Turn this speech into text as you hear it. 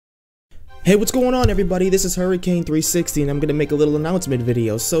Hey, what's going on, everybody? This is Hurricane360 and I'm gonna make a little announcement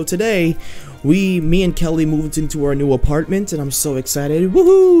video. So today, me and Kelly moved into our new apartment and I'm so excited.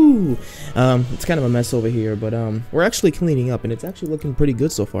 Woohoo! It's kind of a mess over here, but we're actually cleaning up and it's actually looking pretty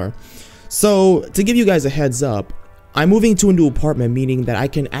good so far. So, to give you guys a heads up, I'm moving to a new apartment, meaning that I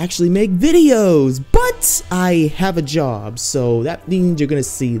can actually make videos, but I have a job, so that means you're gonna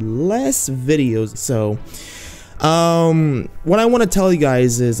see less videos. So, what I want to tell you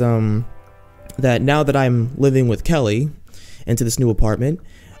guys is, that now that I'm living with Kelly into this new apartment,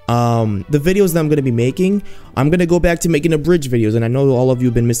 the videos that I'm going to be making, I'm going to go back to making abridged videos, and I know all of you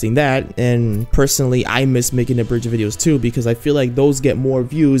have been missing that, and personally I miss making abridged videos too, because I feel like those get more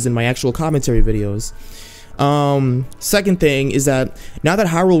views than my actual commentary videos. Second thing is that now that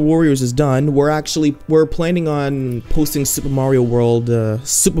Hyrule Warriors is done, we're planning on posting Super Mario World,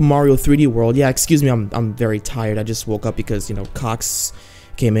 Super Mario 3D World. Yeah, excuse me, I'm very tired. I just woke up because, you know, Cox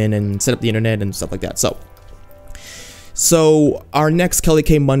came in and set up the internet and stuff like that. So our next Kelly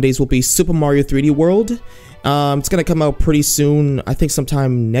K Mondays will be Super Mario 3D World. It's gonna come out pretty soon. I think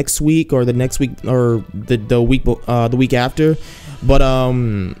sometime next week or the next week or the week after. But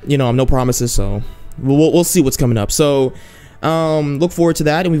you know, no promises. So we'll see what's coming up. So look forward to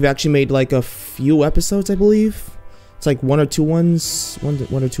that. And we've actually made like a few episodes, I believe. It's like one or two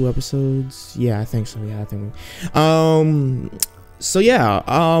episodes. Yeah, I think so. Yeah, I think. So yeah,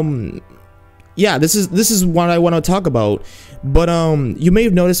 yeah, this is what I want to talk about. But you may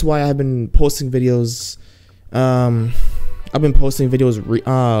have noticed why I've been posting videos. I've been posting videos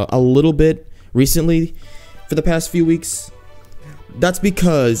a little bit recently for the past few weeks. That's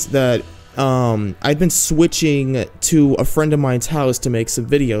because that I've been switching to a friend of mine's house to make some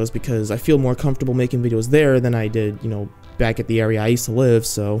videos because I feel more comfortable making videos there than I did, you know, back at the area I used to live.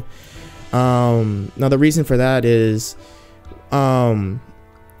 So now the reason for that is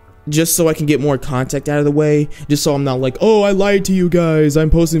just so I can get more content out of the way, just so I'm not like, oh, I lied to you guys, I'm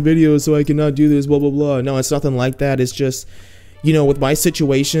posting videos so I cannot do this, blah blah blah. No, it's nothing like that. It's just, you know, with my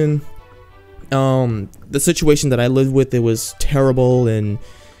situation, the situation that I lived with, it was terrible, and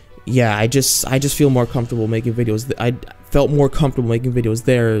yeah, I just feel more comfortable making videos. I felt more comfortable making videos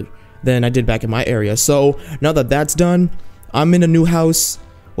there than I did back in my area. So now that that's done, I'm in a new house.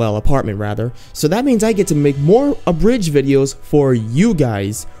 Well, apartment rather. So that means I get to make more abridged videos for you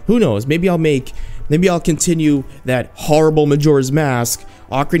guys. Who knows? Maybe I'll continue that horrible Majora's Mask,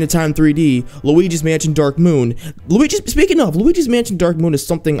 Ocarina of Time 3D, Luigi's Mansion Dark Moon. Speaking of, Luigi's Mansion Dark Moon is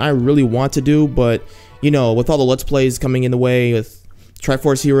something I really want to do, but you know, with all the Let's Plays coming in the way with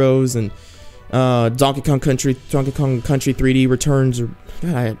Triforce Heroes and Donkey Kong Country 3D Returns,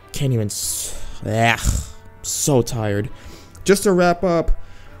 God, I can't even. So tired. Just to wrap up.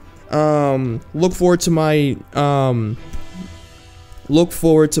 Look forward to my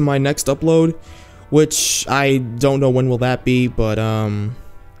next upload, which I don't know when will that be, but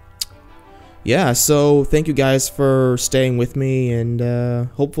yeah, so thank you guys for staying with me, and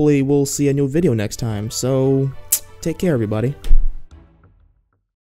hopefully we'll see a new video next time. So take care, everybody.